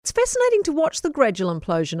It's fascinating to watch the gradual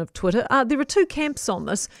implosion of Twitter. There are two camps on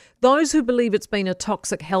this. Those who believe it's been a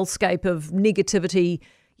toxic hellscape of negativity,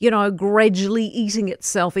 gradually eating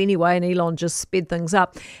itself anyway, and Elon just sped things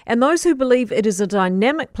up. And those who believe it is a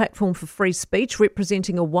dynamic platform for free speech,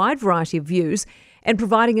 representing a wide variety of views and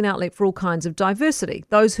providing an outlet for all kinds of diversity.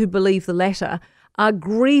 Those who believe the latter are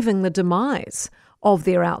grieving the demise of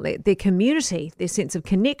their outlet, their community, their sense of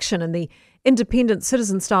connection, and the independent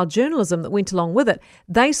citizen-style journalism that went along with it.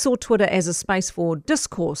 They saw Twitter as a space for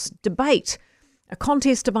discourse, debate, a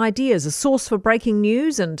contest of ideas, a source for breaking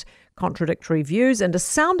news and contradictory views, and a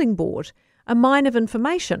sounding board, a mine of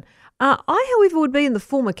information. I, however, would be in the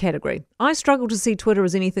former category. I struggle to see Twitter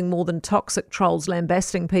as anything more than toxic trolls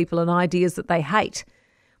lambasting people and ideas that they hate,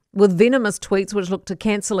 with venomous tweets which look to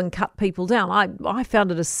cancel and cut people down. I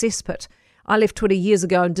found it a cesspit. I left Twitter years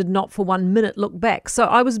ago and did not for 1 minute look back. So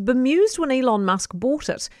I was bemused when Elon Musk bought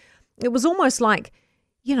it. It was almost like,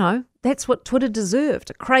 that's what Twitter deserved.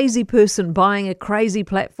 A crazy person buying a crazy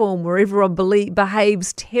platform where everyone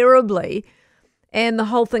behaves terribly. And the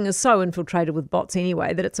whole thing is so infiltrated with bots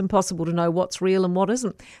anyway that it's impossible to know what's real and what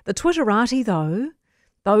isn't. The Twitterati, though,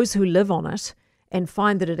 those who live on it and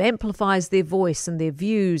find that it amplifies their voice and their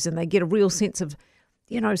views and they get a real sense of,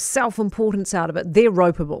 self-importance out of it, they're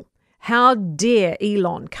ropeable. How dare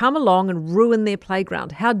Elon come along and ruin their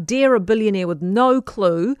playground? How dare a billionaire with no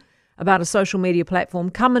clue about a social media platform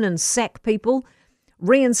come in and sack people,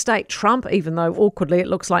 reinstate Trump, even though awkwardly it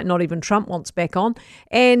looks like not even Trump wants back on,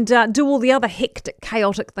 and do all the other hectic,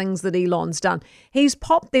 chaotic things that Elon's done. He's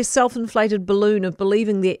popped their self-inflated balloon of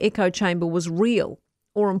believing their echo chamber was real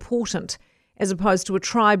or important, as opposed to a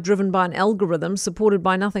tribe driven by an algorithm supported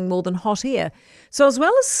by nothing more than hot air. So as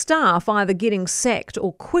well as staff either getting sacked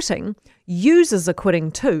or quitting, users are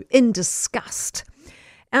quitting too, in disgust.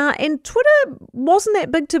 And Twitter wasn't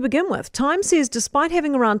that big to begin with. Time says despite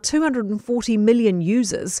having around 240 million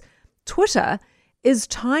users, Twitter is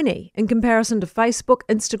tiny in comparison to Facebook,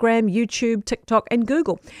 Instagram, YouTube, TikTok and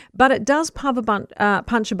Google. But it does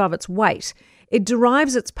punch above its weight. It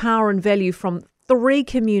derives its power and value from three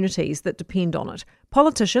communities that depend on it: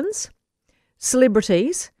 politicians,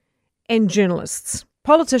 celebrities and journalists.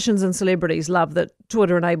 Politicians and celebrities love that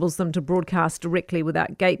Twitter enables them to broadcast directly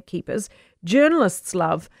without gatekeepers. Journalists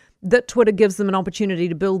love that Twitter gives them an opportunity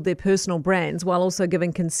to build their personal brands while also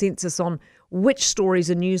giving consensus on which stories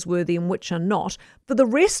are newsworthy and which are not. For the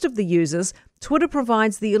rest of the users, Twitter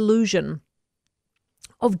provides the illusion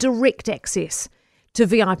of direct access to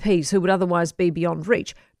VIPs who would otherwise be beyond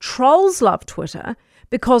reach. Trolls love Twitter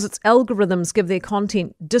because its algorithms give their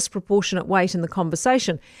content disproportionate weight in the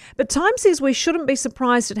conversation. But Time says we shouldn't be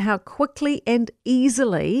surprised at how quickly and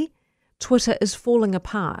easily Twitter is falling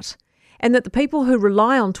apart, and that the people who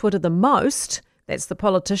rely on Twitter the most, that's the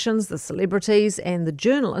politicians, the celebrities and the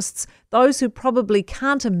journalists, those who probably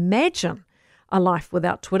can't imagine a life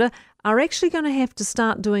without Twitter, are actually going to have to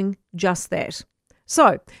start doing just that.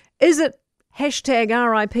 So, is it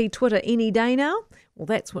 #RIP Twitter any day now? Well,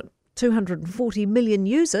 that's what 240 million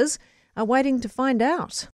users are waiting to find out.